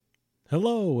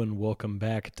Hello and welcome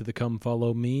back to the Come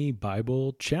Follow Me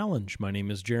Bible Challenge. My name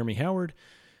is Jeremy Howard.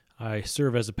 I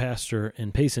serve as a pastor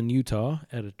in Payson, Utah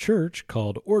at a church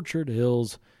called Orchard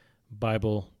Hills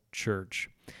Bible Church.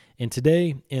 And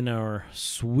today, in our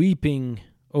sweeping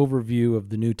overview of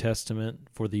the New Testament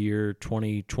for the year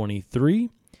 2023,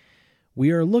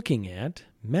 we are looking at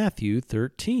Matthew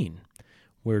 13,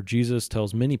 where Jesus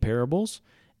tells many parables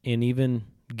and even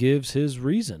gives his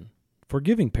reason for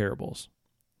giving parables.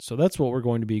 So that's what we're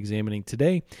going to be examining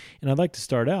today, and I'd like to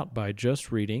start out by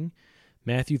just reading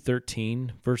Matthew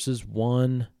 13, verses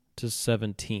 1 to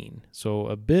 17. So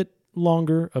a bit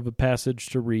longer of a passage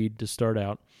to read to start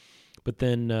out, but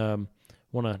then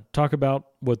want to talk about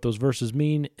what those verses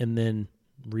mean, and then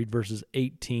read verses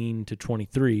 18 to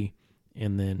 23,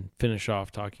 and then finish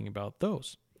off talking about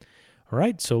those. All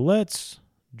right, so let's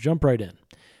jump right in.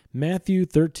 Matthew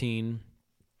 13,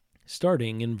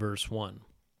 starting in verse 1.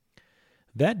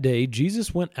 That day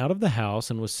Jesus went out of the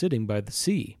house and was sitting by the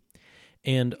sea,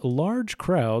 and large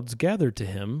crowds gathered to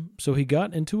him, so he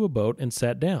got into a boat and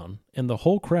sat down, and the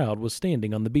whole crowd was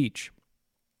standing on the beach.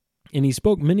 And he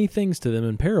spoke many things to them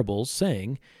in parables,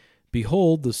 saying,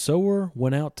 Behold, the sower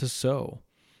went out to sow.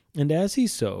 And as he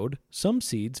sowed, some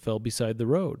seeds fell beside the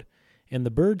road, and the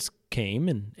birds came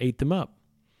and ate them up.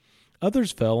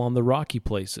 Others fell on the rocky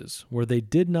places, where they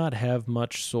did not have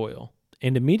much soil,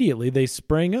 and immediately they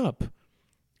sprang up,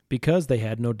 because they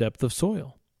had no depth of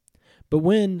soil. But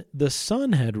when the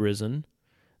sun had risen,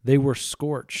 they were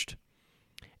scorched,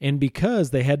 and because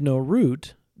they had no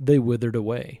root, they withered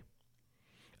away.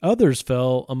 Others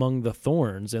fell among the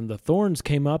thorns, and the thorns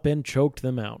came up and choked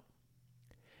them out.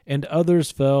 And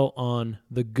others fell on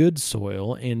the good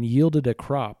soil and yielded a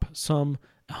crop, some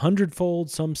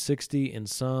 100-fold, some 60, and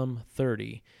some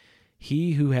 30.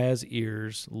 He who has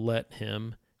ears, let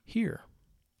him hear.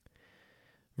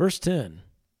 Verse 10.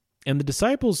 And the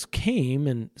disciples came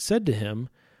and said to him,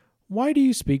 Why do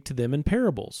you speak to them in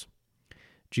parables?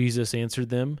 Jesus answered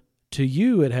them, To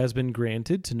you it has been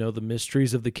granted to know the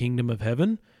mysteries of the kingdom of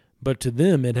heaven, but to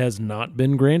them it has not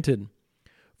been granted.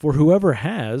 For whoever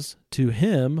has, to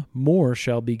him more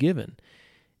shall be given,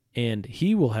 and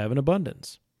he will have an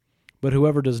abundance. But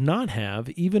whoever does not have,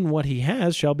 even what he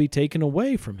has shall be taken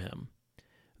away from him.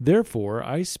 Therefore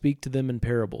I speak to them in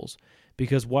parables,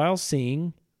 because while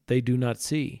seeing they do not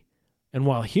see, and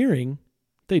while hearing,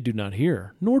 they do not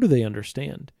hear, nor do they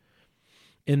understand.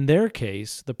 In their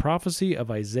case, the prophecy of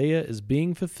Isaiah is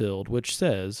being fulfilled, which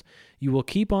says, You will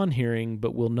keep on hearing,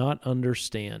 but will not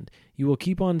understand. You will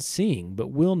keep on seeing,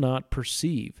 but will not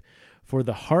perceive. For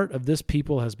the heart of this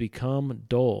people has become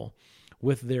dull.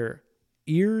 With their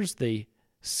ears they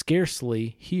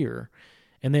scarcely hear,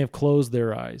 and they have closed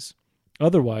their eyes.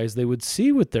 Otherwise they would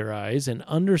see with their eyes and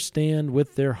understand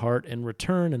with their heart and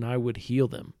return, and I would heal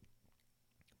them.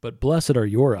 But blessed are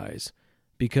your eyes,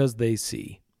 because they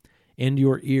see, and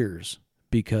your ears,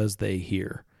 because they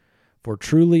hear. For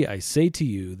truly I say to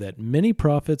you that many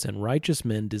prophets and righteous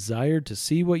men desired to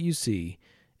see what you see,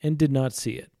 and did not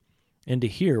see it, and to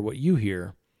hear what you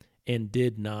hear, and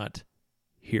did not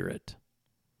hear it.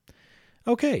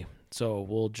 Okay, so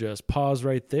we'll just pause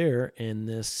right there in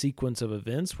this sequence of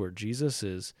events where Jesus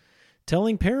is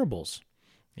telling parables,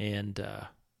 and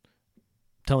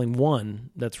telling one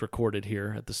that's recorded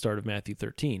here at the start of Matthew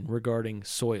 13 regarding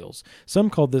soils. Some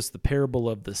call this the parable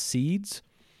of the seeds,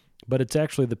 but it's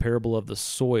actually the parable of the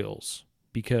soils,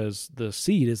 because the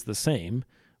seed is the same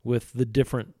with the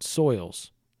different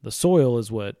soils. The soil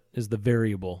is what is the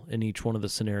variable in each one of the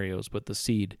scenarios, but the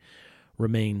seed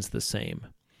remains the same.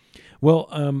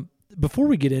 Well, before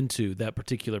we get into that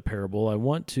particular parable, I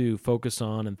want to focus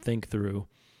on and think through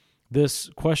this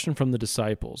question from the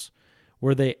disciples,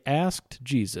 where they asked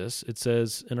Jesus. It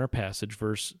says in our passage,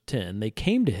 verse 10, they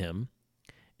came to him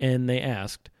and they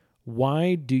asked,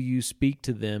 Why do you speak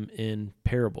to them in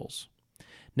parables?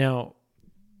 Now,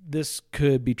 this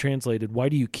could be translated, why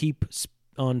do you keep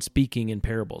on speaking in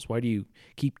parables? Why do you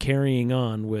keep carrying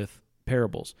on with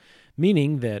parables?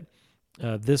 Meaning that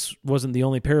this wasn't the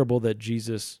only parable that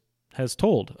Jesus has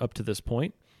told up to this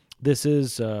point. This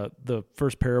is the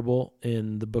first parable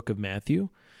in the book of Matthew.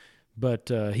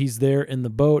 But he's there in the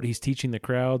boat, he's teaching the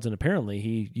crowds, and apparently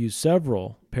he used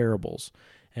several parables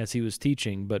as he was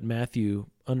teaching. But Matthew,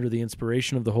 under the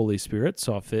inspiration of the Holy Spirit,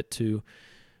 saw fit to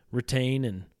retain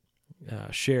and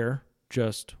share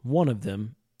just one of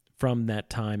them from that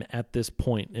time at this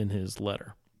point in his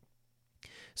letter.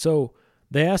 So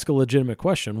they ask a legitimate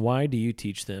question, why do you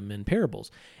teach them in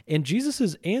parables? And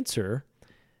Jesus' answer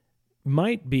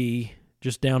might be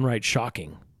just downright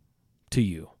shocking to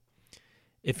you.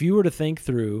 If you were to think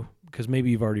through, because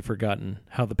maybe you've already forgotten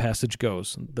how the passage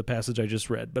goes, the passage I just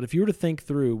read, but if you were to think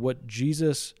through what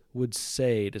Jesus would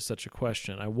say to such a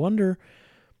question, I wonder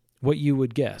what you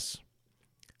would guess.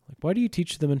 Like, why do you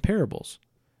teach them in parables?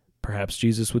 Perhaps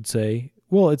Jesus would say,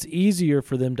 well, it's easier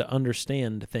for them to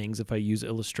understand things if I use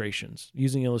illustrations.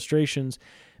 Using illustrations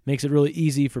makes it really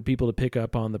easy for people to pick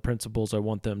up on the principles I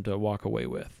want them to walk away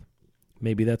with.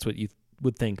 Maybe that's what you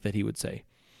would think that he would say.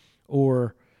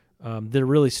 Or they're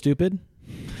really stupid.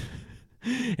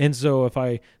 And so if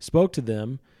I spoke to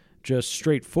them just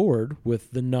straightforward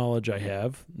with the knowledge I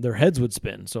have, their heads would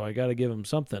spin. So I got to give them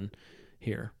something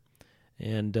here.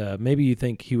 And maybe you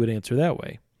think he would answer that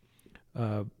way.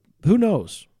 Who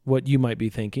knows what you might be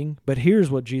thinking, but here's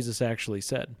what Jesus actually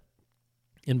said.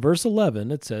 In verse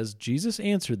 11, it says, Jesus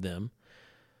answered them,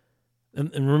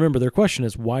 and remember, their question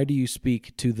is, why do you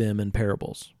speak to them in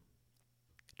parables?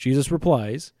 Jesus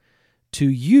replies, to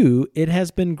you it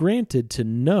has been granted to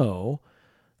know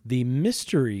the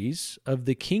mysteries of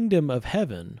the kingdom of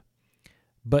heaven,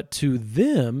 but to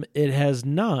them it has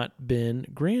not been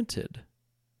granted.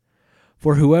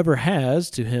 For whoever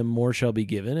has, to him more shall be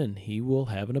given, and he will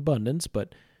have an abundance,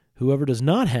 but whoever does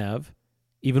not have,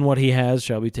 even what he has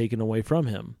shall be taken away from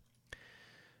him.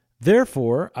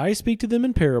 Therefore I speak to them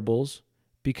in parables,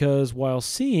 because while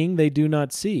seeing they do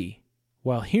not see,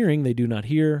 while hearing they do not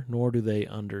hear, nor do they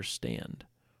understand.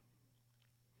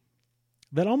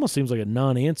 That almost seems like a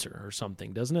non-answer or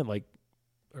something, doesn't it? Like,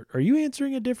 are you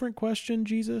answering a different question,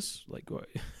 Jesus? Like, what?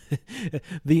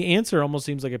 The answer almost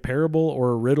seems like a parable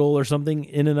or a riddle or something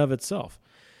in and of itself.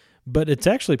 But it's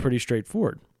actually pretty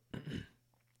straightforward.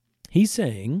 He's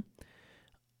saying,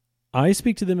 I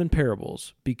speak to them in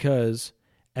parables because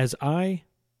as I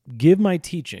give my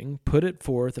teaching, put it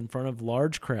forth in front of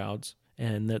large crowds,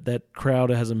 and that crowd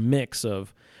has a mix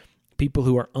of people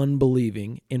who are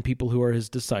unbelieving and people who are his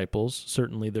disciples.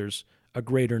 Certainly there's a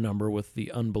greater number with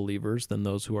the unbelievers than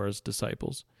those who are his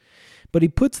disciples. But he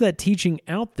puts that teaching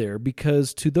out there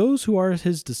because to those who are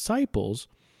his disciples,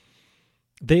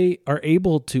 they are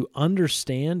able to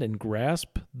understand and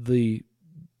grasp the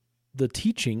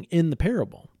teaching in the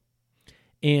parable.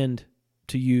 And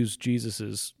to use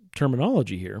Jesus's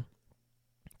terminology here,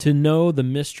 to know the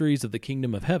mysteries of the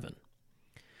kingdom of heaven.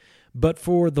 But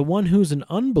for the one who's an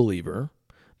unbeliever,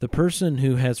 the person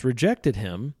who has rejected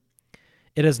him,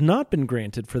 it has not been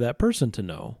granted for that person to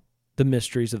know the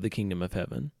mysteries of the kingdom of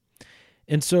heaven.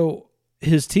 And so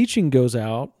his teaching goes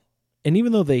out, and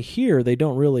even though they hear, they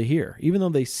don't really hear. Even though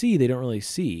they see, they don't really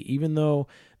see. Even though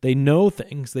they know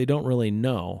things, they don't really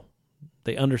know.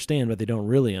 They understand, but they don't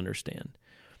really understand.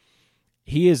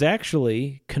 He is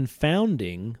actually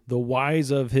confounding the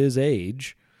wise of his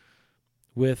age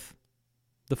with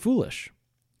the foolish.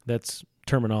 That's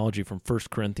terminology from 1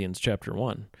 Corinthians chapter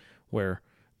 1, where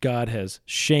God has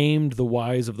shamed the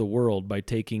wise of the world by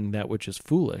taking that which is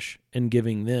foolish and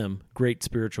giving them great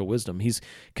spiritual wisdom. He's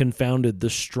confounded the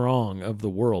strong of the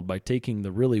world by taking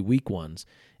the really weak ones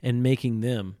and making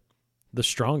them the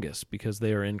strongest because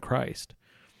they are in Christ.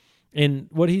 And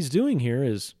what he's doing here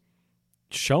is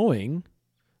showing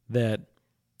that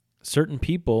certain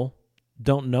people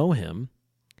don't know him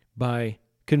by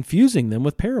confusing them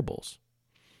with parables.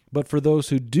 But for those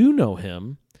who do know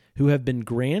him, who have been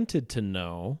granted to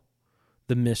know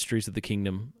the mysteries of the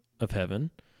kingdom of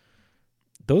heaven,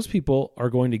 those people are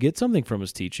going to get something from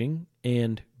his teaching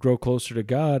and grow closer to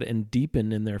God and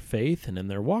deepen in their faith and in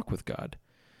their walk with God.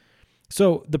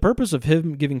 So the purpose of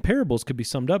him giving parables could be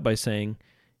summed up by saying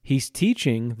he's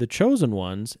teaching the chosen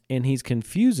ones and he's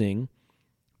confusing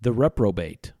the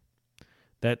reprobate.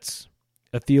 That's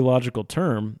a theological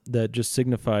term that just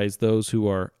signifies those who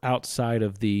are outside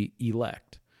of the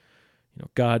elect.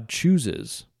 God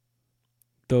chooses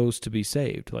those to be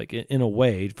saved. Like in a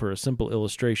way, for a simple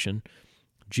illustration,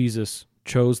 Jesus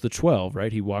chose the 12,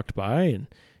 right? He walked by and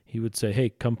he would say, hey,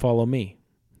 come follow me,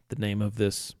 the name of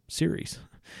this series.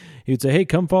 He would say, hey,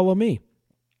 come follow me.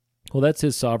 Well, that's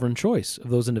his sovereign choice of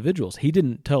those individuals. He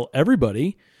didn't tell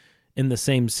everybody in the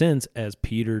same sense as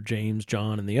Peter, James,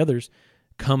 John, and the others,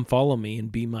 come follow me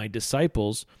and be my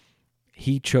disciples.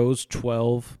 He chose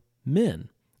 12 men,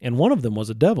 and one of them was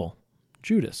a devil,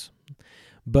 Judas.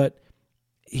 But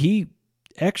he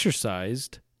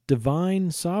exercised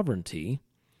divine sovereignty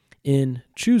in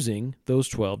choosing those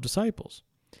 12 disciples.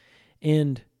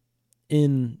 And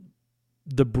in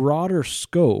the broader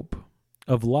scope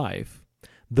of life,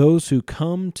 those who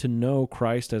come to know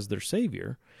Christ as their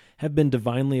Savior have been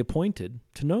divinely appointed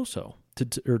to know so,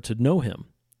 to know him,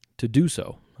 to do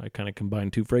so. I kind of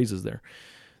combined two phrases there.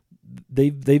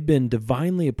 They've been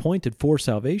divinely appointed for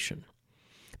salvation.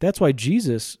 That's why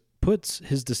Jesus puts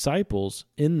his disciples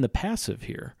in the passive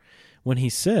here when he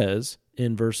says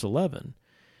in verse 11,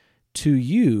 "To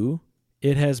you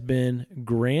it has been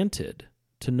granted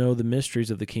to know the mysteries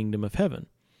of the kingdom of heaven."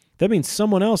 That means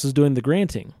someone else is doing the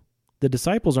granting. The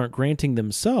disciples aren't granting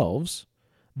themselves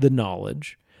the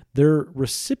knowledge. They're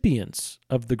recipients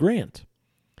of the grant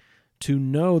to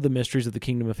know the mysteries of the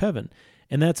kingdom of heaven.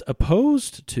 And that's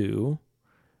opposed to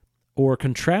or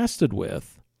contrasted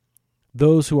with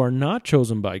those who are not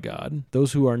chosen by God,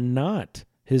 those who are not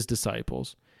his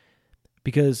disciples,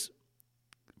 because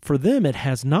for them it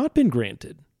has not been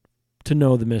granted to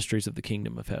know the mysteries of the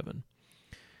kingdom of heaven.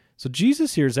 So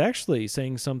Jesus here is actually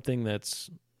saying something that's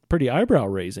pretty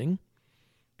eyebrow-raising.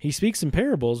 He speaks in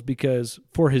parables because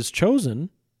for his chosen,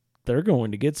 they're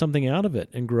going to get something out of it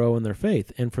and grow in their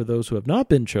faith. And for those who have not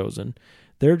been chosen,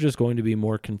 they're just going to be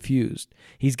more confused.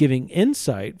 He's giving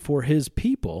insight for his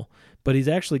people, but he's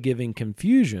actually giving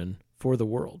confusion for the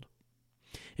world.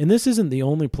 And this isn't the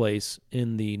only place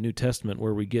in the New Testament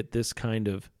where we get this kind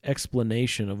of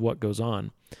explanation of what goes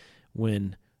on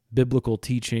when biblical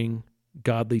teaching,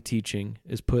 godly teaching,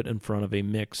 is put in front of a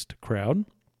mixed crowd.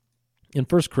 In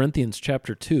 1 Corinthians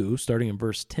chapter 2, starting in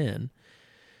verse 10,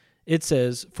 it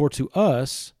says, "For to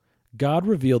us God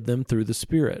revealed them through the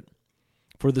Spirit.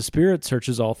 For the Spirit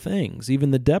searches all things,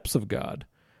 even the depths of God.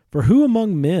 For who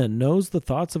among men knows the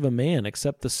thoughts of a man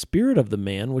except the spirit of the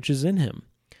man which is in him?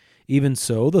 Even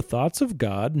so, the thoughts of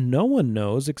God no one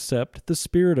knows except the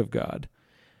Spirit of God.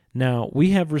 Now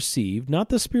we have received not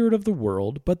the spirit of the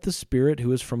world, but the Spirit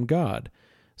who is from God,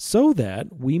 so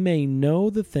that we may know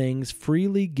the things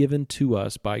freely given to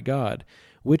us by God,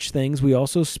 which things we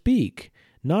also speak,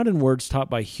 not in words taught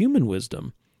by human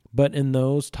wisdom, but in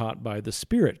those taught by the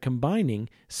Spirit, combining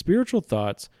spiritual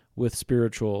thoughts with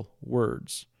spiritual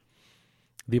words."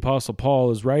 The Apostle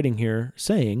Paul is writing here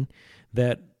saying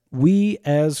that we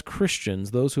as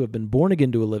Christians, those who have been born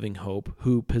again to a living hope,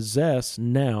 who possess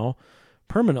now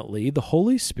permanently the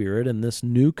Holy Spirit in this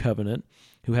new covenant,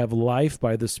 who have life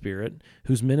by the Spirit,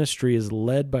 whose ministry is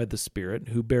led by the Spirit,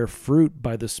 who bear fruit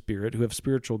by the Spirit, who have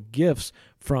spiritual gifts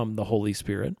from the Holy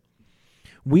Spirit,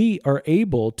 we are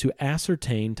able to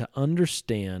ascertain, to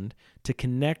understand, to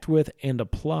connect with, and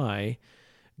apply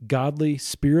godly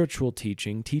spiritual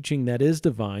teaching, teaching that is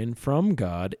divine from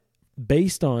God,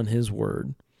 based on his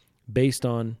word, based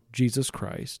on Jesus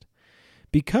Christ,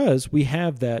 because we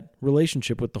have that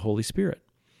relationship with the Holy Spirit.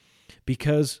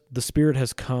 Because the Spirit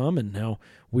has come and now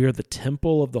we are the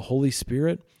temple of the Holy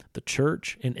Spirit, the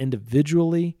church, and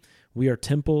individually we are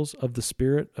temples of the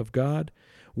Spirit of God.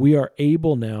 We are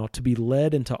able now to be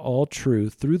led into all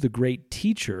truth through the great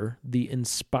teacher, the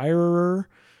inspirer,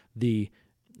 the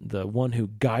one who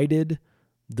guided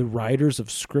the writers of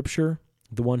Scripture,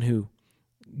 the one who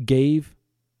gave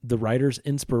the writers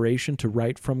inspiration to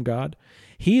write from God.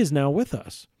 He is now with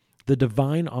us. The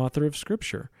divine author of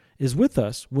Scripture is with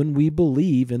us when we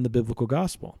believe in the biblical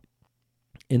gospel.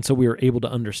 And so we are able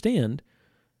to understand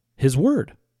his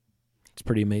word. It's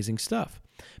pretty amazing stuff.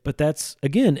 But that's,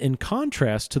 again, in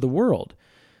contrast to the world,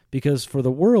 because for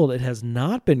the world it has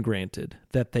not been granted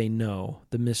that they know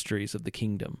the mysteries of the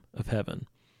kingdom of heaven.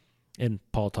 And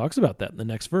Paul talks about that in the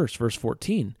next verse, verse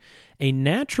 14. "A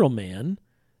natural man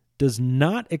does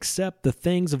not accept the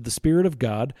things of the Spirit of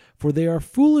God, for they are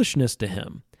foolishness to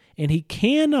him, and he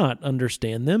cannot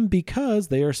understand them because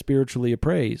they are spiritually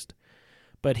appraised.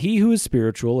 But he who is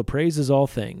spiritual appraises all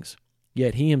things,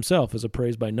 yet he himself is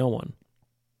appraised by no one.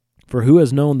 For who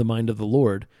has known the mind of the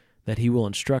Lord, that he will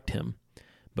instruct him?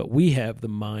 But we have the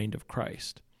mind of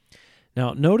Christ."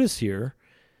 Now, notice here,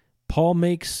 Paul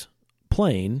makes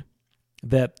plain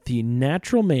that the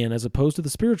natural man, as opposed to the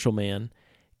spiritual man,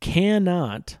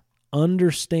 cannot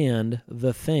understand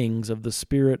the things of the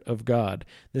Spirit of God.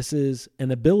 This is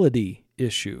an ability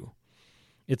issue.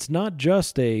 It's not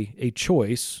just a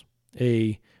choice,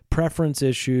 a preference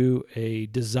issue, a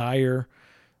desire,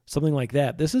 something like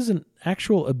that. This is an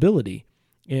actual ability.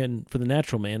 And for the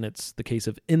natural man, it's the case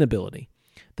of inability.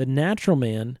 The natural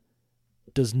man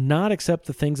does not accept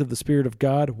the things of the Spirit of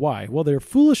God. Why? Well, they're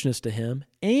foolishness to him,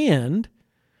 and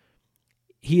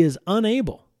he is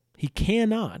unable. He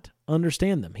cannot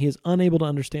understand them. He is unable to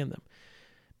understand them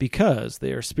because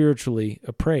they are spiritually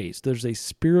appraised. There's a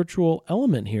spiritual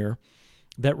element here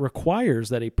that requires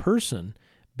that a person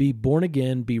be born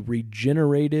again, be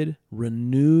regenerated,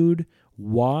 renewed,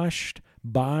 washed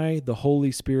by the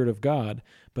Holy Spirit of God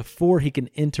before he can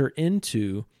enter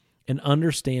into an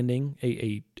understanding,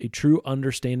 a true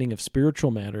understanding of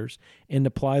spiritual matters, and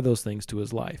apply those things to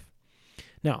his life.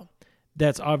 Now,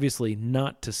 that's obviously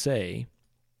not to say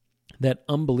that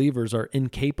unbelievers are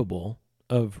incapable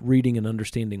of reading and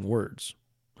understanding words.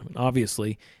 I mean,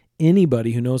 obviously,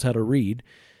 anybody who knows how to read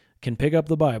can pick up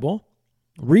the Bible,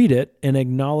 read it, and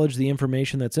acknowledge the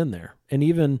information that's in there, and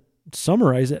even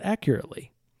summarize it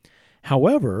accurately.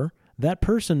 However, that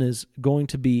person is going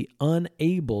to be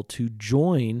unable to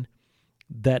join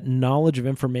that knowledge of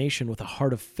information with a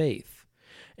heart of faith.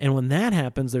 And when that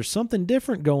happens, there's something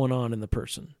different going on in the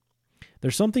person.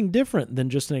 There's something different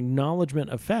than just an acknowledgement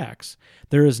of facts.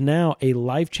 There is now a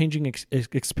life-changing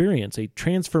experience, a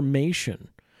transformation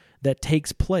that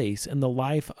takes place in the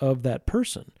life of that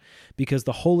person, because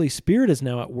the Holy Spirit is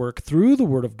now at work through the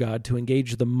Word of God to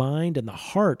engage the mind and the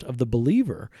heart of the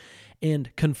believer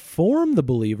and conform the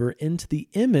believer into the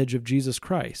image of Jesus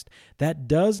Christ. That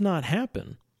does not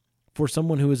happen for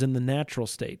someone who is in the natural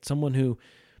state, someone who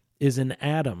is in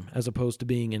Adam as opposed to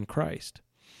being in Christ.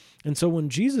 And so when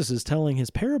Jesus is telling his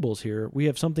parables here, we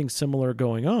have something similar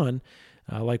going on,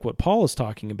 like what Paul is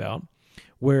talking about,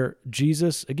 where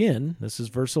Jesus, again, this is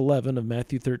verse 11 of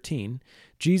Matthew 13,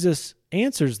 Jesus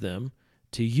answers them,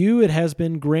 "To you it has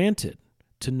been granted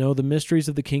to know the mysteries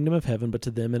of the kingdom of heaven, but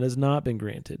to them it has not been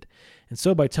granted." And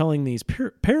so by telling these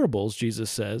parables,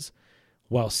 Jesus says,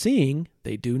 while seeing,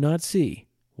 they do not see.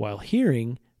 While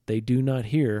hearing, they do not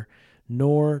hear,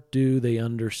 nor do they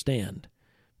understand,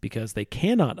 because they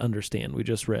cannot understand, we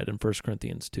just read in 1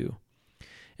 Corinthians 2.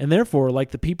 And therefore, like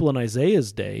the people in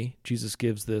Isaiah's day, Jesus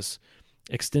gives this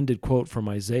extended quote from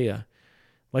Isaiah,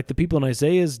 like the people in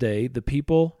Isaiah's day, the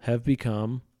people have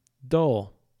become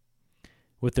dull.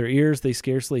 With their ears they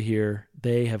scarcely hear,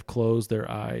 they have closed their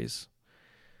eyes.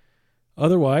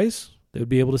 Otherwise, they would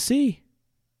be able to see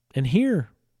and hear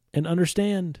and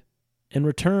understand and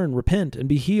return, repent, and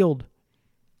be healed.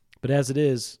 But as it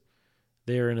is,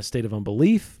 they are in a state of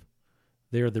unbelief.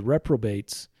 They are the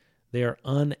reprobates. They are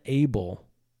unable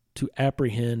to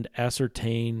apprehend,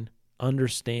 ascertain,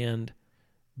 understand,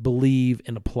 believe,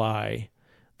 and apply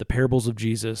the parables of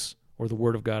Jesus or the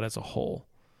Word of God as a whole.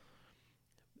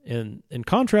 And in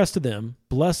contrast to them,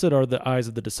 blessed are the eyes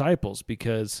of the disciples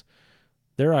because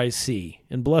their eyes see,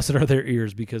 and blessed are their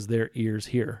ears because their ears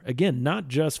hear. Again, not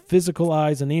just physical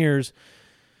eyes and ears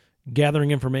gathering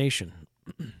information.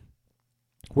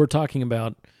 We're talking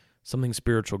about something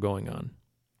spiritual going on.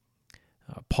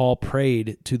 Paul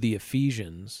prayed to the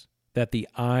Ephesians that the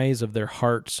eyes of their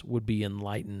hearts would be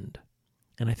enlightened.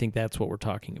 And I think that's what we're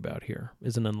talking about here,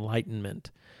 is an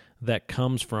enlightenment that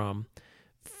comes from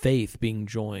faith being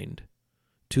joined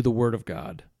to the Word of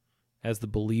God as the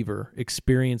believer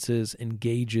experiences,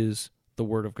 engages the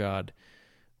Word of God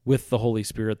with the Holy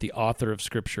Spirit, the author of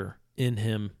Scripture, in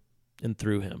him and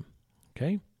through him.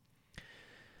 Okay?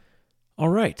 All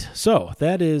right, so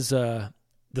that is the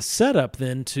setup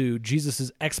then to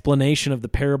Jesus' explanation of the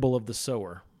parable of the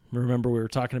sower. Remember, we were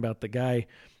talking about the guy,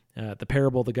 the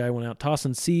parable, the guy went out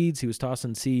tossing seeds. He was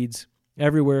tossing seeds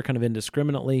everywhere, kind of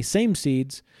indiscriminately, same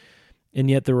seeds, and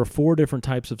yet there were 4 different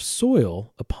types of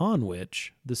soil upon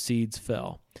which the seeds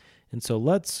fell. And so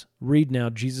let's read now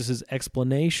Jesus'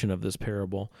 explanation of this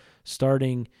parable,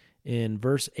 starting in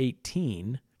verse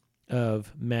 18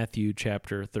 of Matthew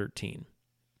chapter 13.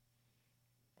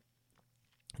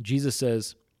 Jesus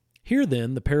says, "Hear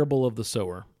then the parable of the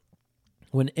sower.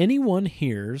 When anyone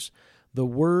hears the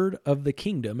word of the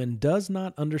kingdom and does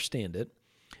not understand it,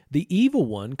 the evil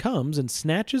one comes and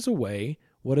snatches away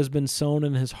what has been sown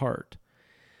in his heart.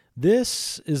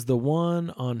 This is the one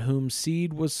on whom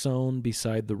seed was sown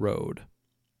beside the road.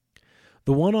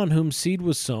 The one on whom seed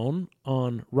was sown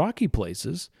on rocky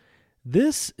places,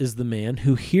 this is the man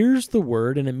who hears the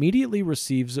word and immediately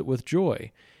receives it with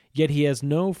joy. Yet he has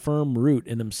no firm root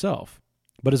in himself,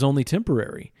 but is only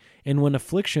temporary. And when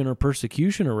affliction or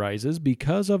persecution arises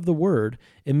because of the word,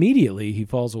 immediately he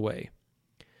falls away.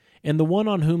 And the one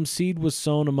on whom seed was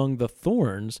sown among the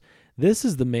thorns, this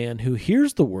is the man who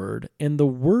hears the word, and the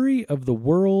worry of the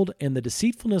world and the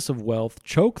deceitfulness of wealth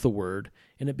choke the word,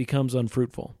 and it becomes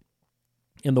unfruitful.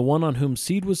 And the one on whom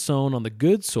seed was sown on the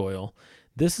good soil,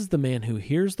 this is the man who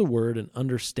hears the word and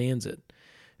understands it,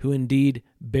 who indeed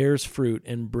bears fruit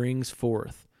and brings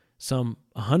forth, some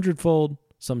 100-fold,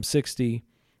 some 60,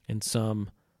 and some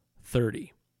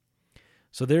 30.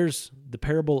 So there's the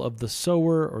parable of the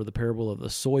sower, or the parable of the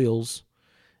soils,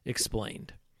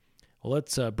 explained. Well,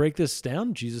 let's break this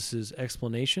down, Jesus'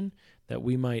 explanation, that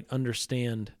we might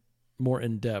understand more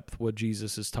in depth what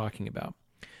Jesus is talking about.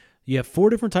 You have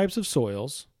 4 different types of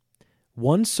soils,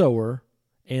 1 sower,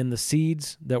 and the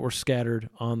seeds that were scattered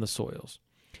on the soils.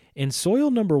 And soil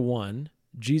number 1,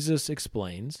 Jesus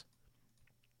explains,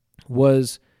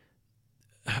 was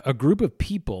a group of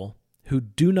people who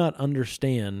do not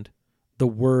understand the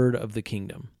word of the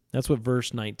kingdom. That's what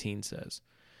verse 19 says.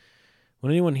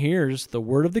 When anyone hears the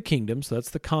word of the kingdom, so that's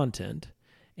the content,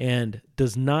 and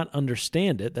does not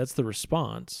understand it, that's the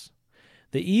response,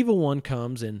 the evil one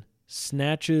comes and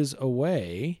snatches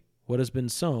away what has been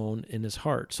sown in his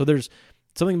heart. So there's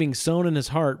something being sown in his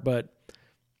heart, but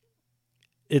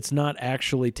it's not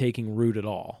actually taking root at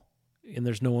all, and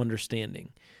there's no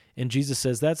understanding. And Jesus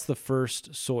says that's the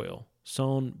first soil,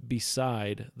 sown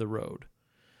beside the road.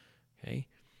 Okay?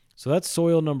 So that's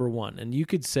soil number one. And you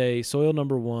could say soil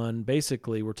number one,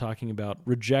 basically we're talking about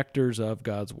rejectors of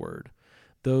God's word.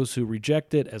 Those who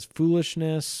reject it as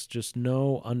foolishness, just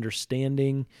no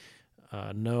understanding,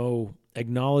 no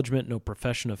acknowledgement, no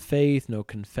profession of faith, no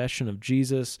confession of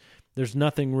Jesus. There's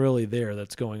nothing really there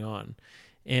that's going on.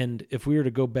 And if we were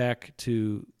to go back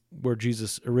to where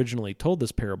Jesus originally told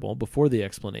this parable before the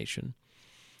explanation,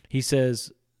 he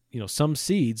says, some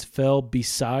seeds fell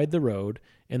beside the road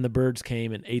and the birds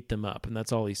came and ate them up. And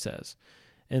that's all he says.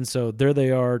 And so there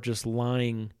they are just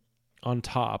lying on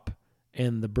top,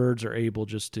 and the birds are able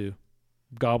just to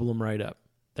gobble them right up.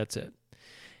 That's it.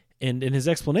 And in his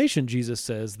explanation, Jesus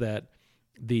says that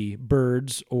the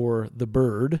birds, or the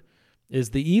bird, is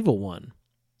the evil one,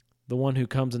 the one who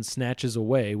comes and snatches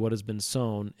away what has been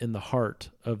sown in the heart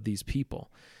of these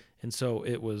people. And so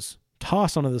it was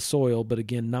tossed onto the soil, but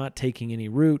again, not taking any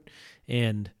root.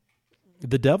 And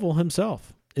the devil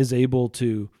himself is able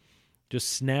to just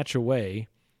snatch away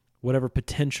whatever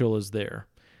potential is there.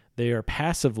 They are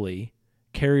passively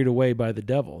carried away by the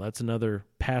devil. That's another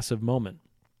passive moment.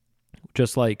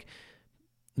 Just like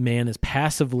man is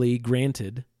passively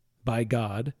granted by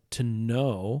God to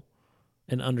know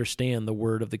and understand the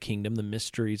word of the kingdom, the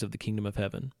mysteries of the kingdom of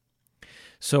heaven,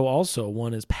 so also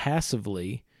one is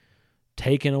passively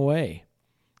taken away.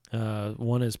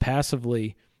 One is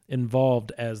passively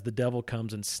involved as the devil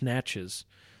comes and snatches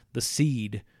the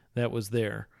seed that was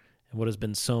there and what has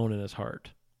been sown in his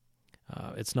heart.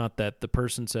 It's not that the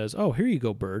person says, "Oh, here you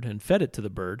go, bird," and fed it to the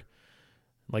bird,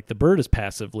 like the bird is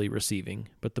passively receiving,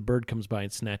 but the bird comes by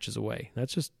and snatches away.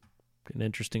 That's just an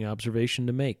interesting observation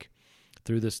to make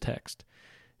through this text.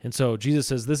 And so Jesus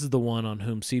says this is the one on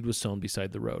whom seed was sown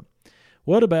beside the road.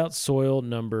 What about soil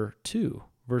number 2?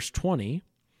 Verse 20,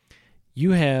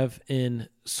 you have in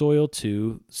soil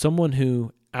 2 someone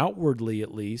who outwardly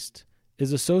at least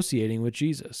is associating with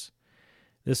Jesus.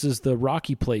 This is the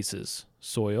rocky places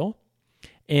soil.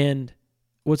 And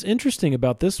what's interesting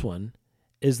about this one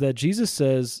is that Jesus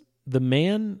says the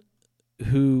man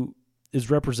who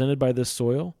is represented by this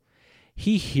soil,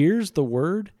 he hears the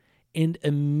word and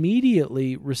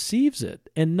immediately receives it.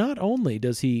 And not only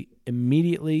does he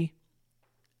immediately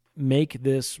make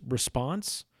this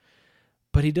response,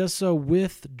 but he does so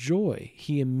with joy.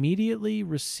 He immediately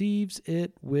receives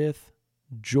it with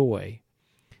joy.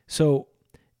 So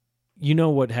you know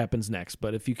what happens next,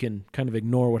 but if you can kind of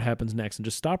ignore what happens next and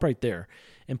just stop right there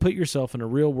and put yourself in a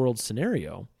real-world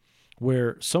scenario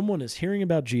where someone is hearing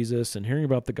about Jesus and hearing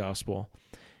about the gospel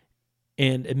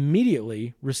and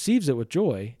immediately receives it with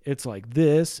joy, it's like,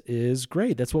 this is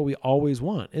great. That's what we always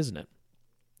want, isn't it?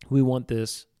 We want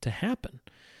this to happen.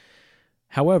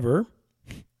 However,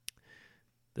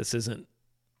 this isn't,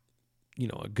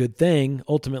 a good thing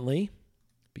ultimately,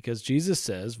 because Jesus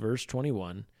says, verse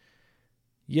 21,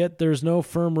 "Yet there's no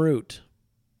firm root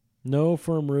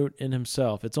in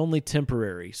himself." It's only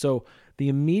temporary. So the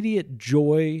immediate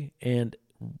joy and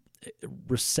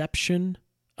reception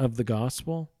of the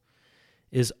gospel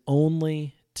is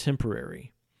only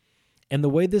temporary. And the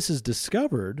way this is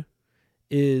discovered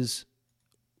is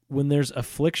when there's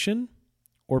affliction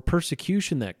or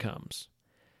persecution that comes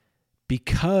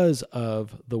because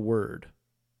of the word.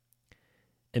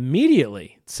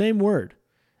 Immediately, same word.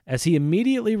 As he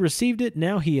immediately received it,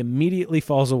 now he immediately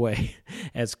falls away.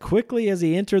 As quickly as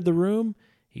he entered the room,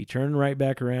 he turned right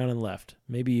back around and left.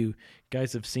 Maybe you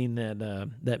guys have seen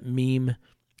that meme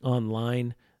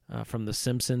online from The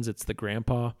Simpsons. It's the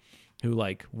grandpa who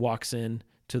walks in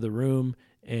to the room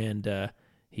and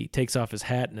he takes off his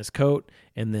hat and his coat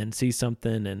and then sees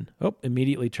something and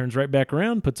immediately turns right back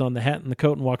around, puts on the hat and the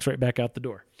coat and walks right back out the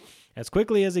door. As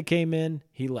quickly as he came in,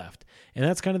 he left. And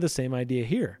that's kind of the same idea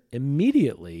here.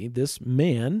 Immediately, this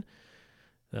man,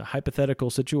 the hypothetical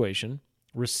situation,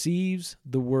 receives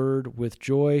the word with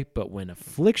joy, but when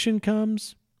affliction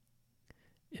comes,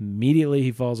 immediately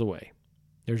he falls away.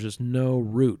 There's just no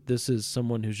root. This is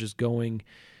someone who's just going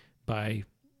by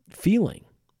feeling.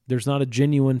 There's not a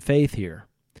genuine faith here.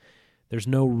 There's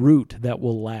no root that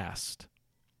will last.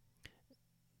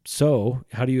 So,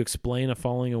 how do you explain a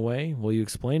falling away? Well, you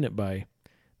explain it by,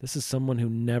 this is someone who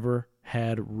never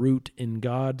had root in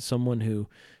God, someone who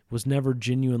was never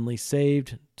genuinely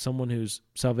saved, someone whose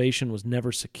salvation was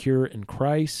never secure in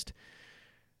Christ.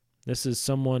 This is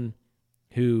someone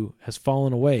who has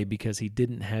fallen away because he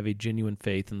didn't have a genuine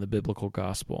faith in the biblical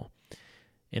gospel.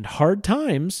 And hard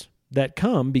times that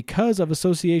come because of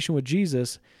association with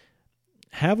Jesus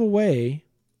have a way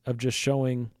of just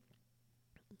showing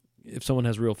if someone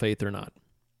has real faith or not.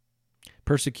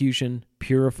 Persecution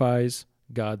purifies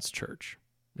God's church.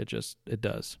 It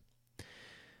does.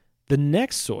 The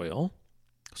next soil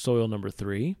number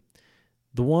 3,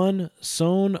 the one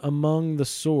sown among the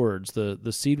swords,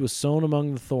 the seed was sown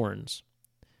among the thorns.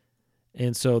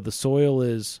 And so the soil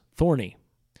is thorny.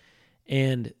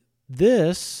 And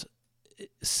this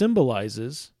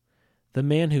symbolizes the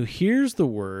man who hears the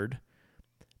word,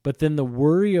 but then the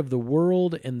worry of the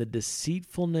world and the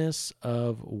deceitfulness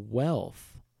of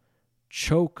wealth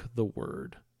choke the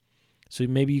word. So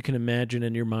maybe you can imagine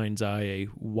in your mind's eye a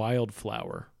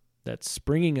wildflower that's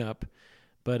springing up,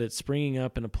 but it's springing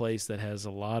up in a place that has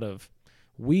a lot of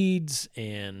weeds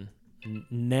and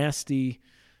nasty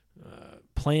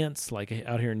plants. Like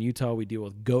out here in Utah, we deal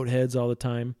with goat heads all the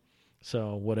time.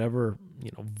 So whatever,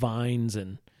 vines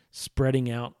and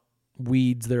spreading out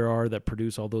weeds there are that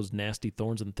produce all those nasty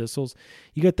thorns and thistles,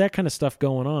 you got that kind of stuff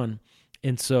going on.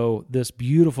 And so this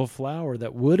beautiful flower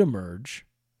that would emerge,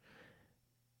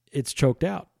 it's choked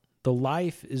out. The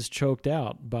life is choked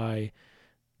out by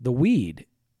the weed,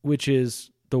 which is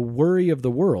the worry of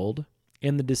the world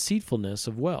and the deceitfulness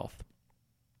of wealth.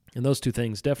 And those two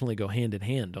things definitely go hand in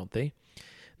hand, don't they?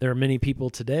 There are many people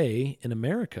today in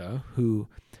America who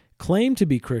claim to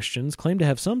be Christians, claim to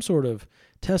have some sort of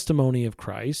testimony of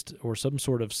Christ or some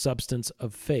sort of substance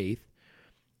of faith,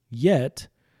 yet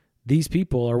these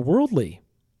people are worldly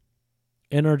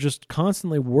and are just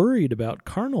constantly worried about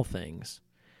carnal things.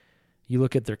 You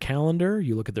look at their calendar,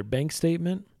 you look at their bank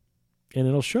statement, and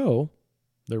it'll show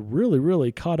they're really,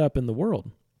 really caught up in the world,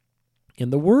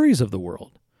 in the worries of the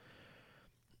world.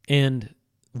 And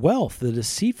wealth, the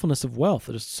deceitfulness of wealth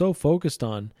that is so focused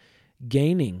on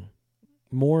gaining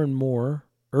more and more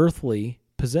earthly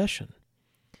possession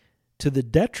to the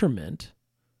detriment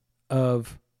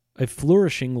of a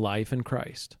flourishing life in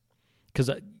Christ. Because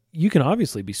you can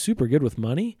obviously be super good with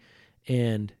money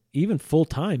and even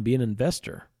full-time be an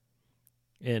investor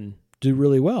and do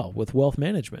really well with wealth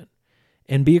management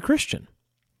and be a Christian.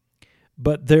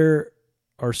 But there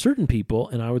are certain people,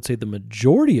 and I would say the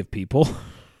majority of people,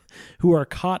 who are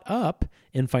caught up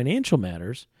in financial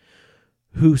matters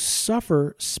who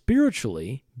suffer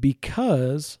spiritually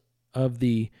because of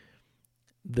the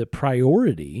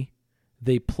priority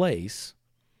they place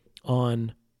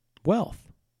on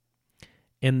wealth.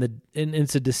 And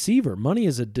it's a deceiver. Money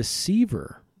is a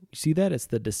deceiver. You see that? It's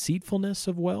the deceitfulness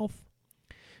of wealth.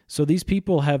 So these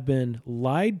people have been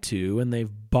lied to, and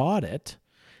they've bought it,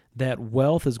 that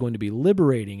wealth is going to be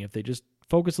liberating if they just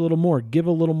focus a little more, give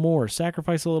a little more,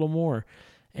 sacrifice a little more.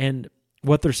 And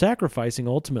what they're sacrificing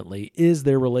ultimately is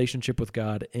their relationship with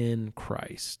God in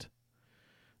Christ.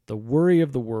 The worry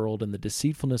of the world and the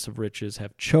deceitfulness of riches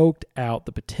have choked out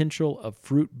the potential of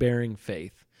fruit-bearing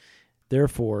faith.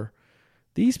 Therefore,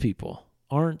 these people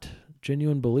aren't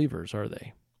genuine believers, are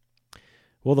they?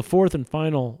 Well, the fourth and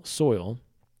final soil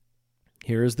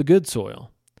here is the good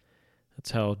soil.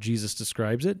 That's how Jesus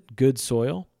describes it, good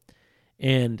soil.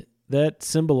 And that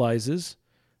symbolizes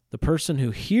the person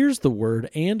who hears the word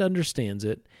and understands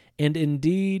it, and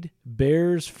indeed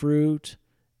bears fruit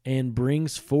and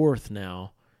brings forth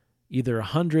now either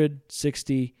 100,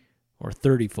 60, or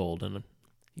 30-fold. And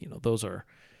those are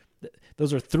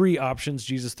three options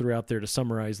Jesus threw out there to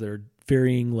summarize their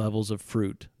varying levels of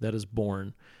fruit that is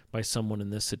born by someone in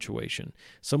this situation.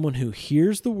 Someone who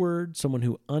hears the word, someone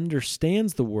who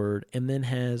understands the word, and then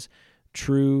has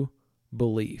true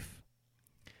belief.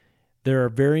 There are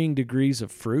varying degrees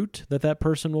of fruit that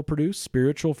person will produce,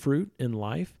 spiritual fruit in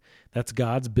life. That's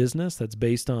God's business. That's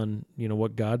based on,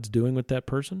 what God's doing with that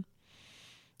person.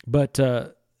 But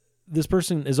this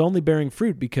person is only bearing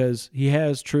fruit because he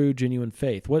has true, genuine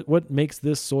faith. What makes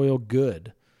this soil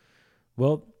good?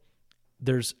 Well,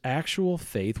 there's actual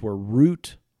faith where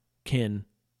root can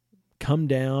come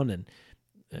down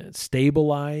and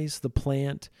stabilize the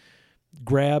plant,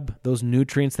 grab those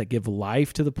nutrients that give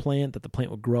life to the plant, that the plant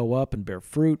will grow up and bear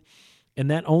fruit. And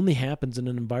that only happens in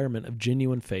an environment of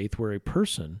genuine faith where a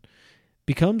person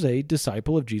becomes a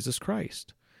disciple of Jesus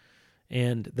Christ.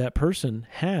 And that person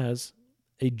has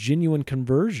a genuine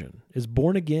conversion, is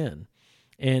born again,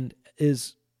 and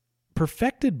is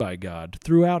perfected by God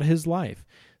throughout his life,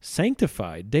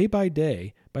 sanctified day by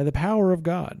day by the power of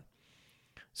God.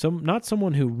 So not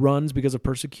someone who runs because of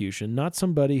persecution, not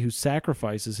somebody who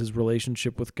sacrifices his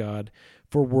relationship with God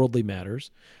for worldly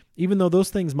matters, even though those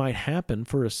things might happen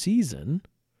for a season.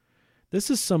 This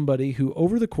is somebody who,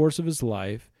 over the course of his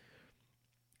life,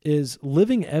 is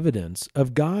living evidence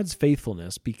of God's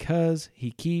faithfulness because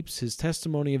he keeps his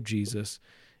testimony of Jesus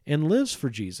and lives for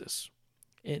Jesus.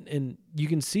 And you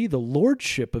can see the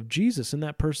lordship of Jesus in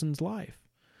that person's life.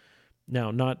 Now,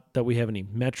 not that we have any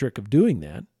metric of doing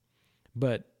that,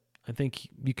 but I think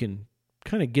you can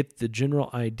kind of get the general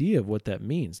idea of what that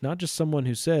means. Not just someone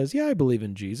who says, yeah, I believe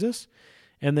in Jesus,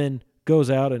 and then goes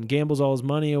out and gambles all his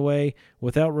money away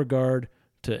without regard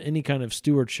to any kind of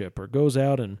stewardship, or goes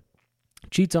out and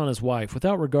cheats on his wife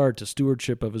without regard to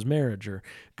stewardship of his marriage, or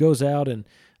goes out and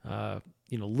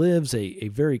lives a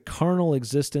very carnal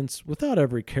existence without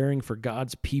ever caring for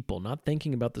God's people, not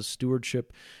thinking about the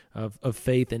stewardship of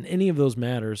faith in any of those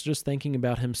matters, just thinking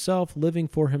about himself, living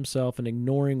for himself, and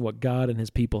ignoring what God and his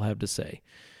people have to say.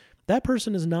 That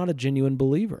person is not a genuine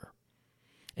believer.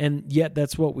 And yet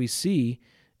that's what we see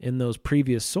in those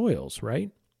previous soils,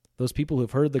 right? Those people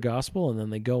who've heard the gospel and then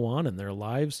they go on and their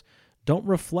lives don't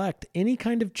reflect any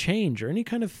kind of change or any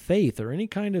kind of faith or any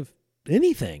kind of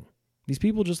anything. These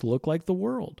people just look like the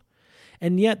world.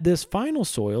 And yet this final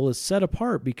soil is set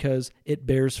apart because it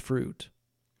bears fruit.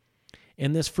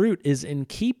 And this fruit is in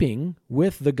keeping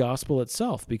with the gospel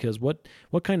itself, because what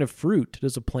kind of fruit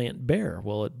does a plant bear?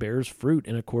 Well, it bears fruit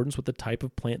in accordance with the type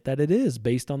of plant that it is,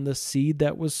 based on the seed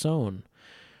that was sown.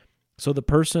 So the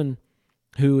person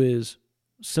who is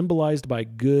symbolized by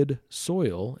good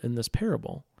soil in this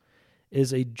parable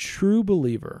is a true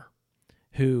believer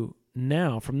who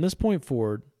now, from this point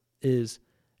forward, is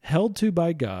held to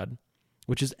by God,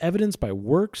 which is evidenced by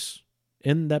works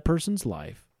in that person's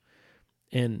life.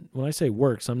 And when I say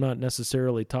works, I'm not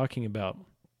necessarily talking about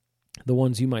the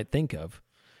ones you might think of,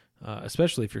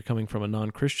 especially if you're coming from a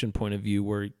non-Christian point of view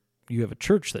where you have a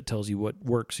church that tells you what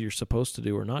works you're supposed to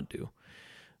do or not do.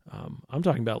 I'm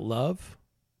talking about love,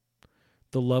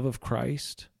 the love of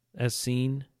Christ as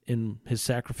seen in his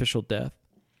sacrificial death,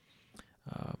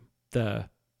 the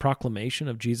proclamation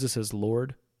of Jesus as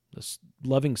Lord, this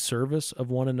loving service of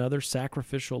one another,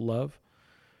 sacrificial love.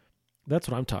 That's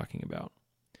what I'm talking about.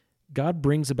 God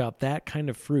brings about that kind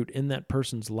of fruit in that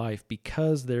person's life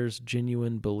because there's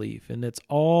genuine belief. And it's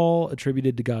all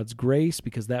attributed to God's grace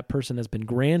because that person has been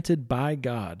granted by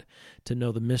God to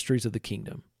know the mysteries of the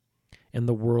kingdom. And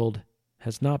the world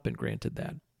has not been granted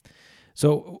that.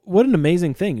 So what an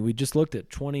amazing thing. We just looked at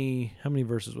 20, how many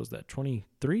verses was that?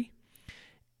 23?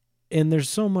 And there's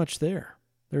so much there.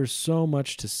 There's so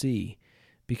much to see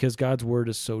because God's word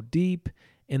is so deep,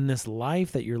 and this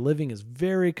life that you're living is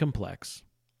very complex.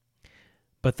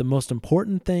 But the most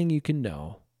important thing you can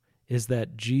know is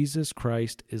that Jesus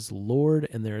Christ is Lord,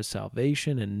 and there is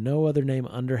salvation in no other name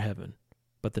under heaven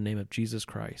but the name of Jesus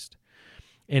Christ.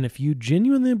 And if you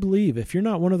genuinely believe, if you're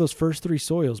not one of those first three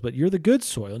soils, but you're the good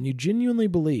soil, and you genuinely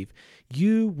believe,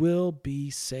 you will be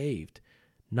saved.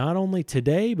 Not only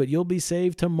today, but you'll be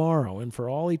saved tomorrow and for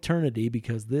all eternity,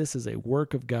 because this is a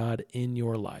work of God in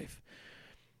your life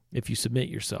if you submit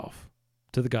yourself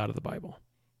to the God of the Bible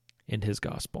and his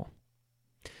gospel.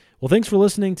 Well, thanks for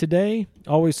listening today.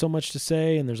 Always so much to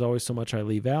say, and there's always so much I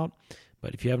leave out.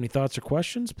 But if you have any thoughts or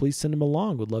questions, please send them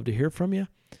along. Would love to hear from you.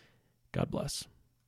 God bless.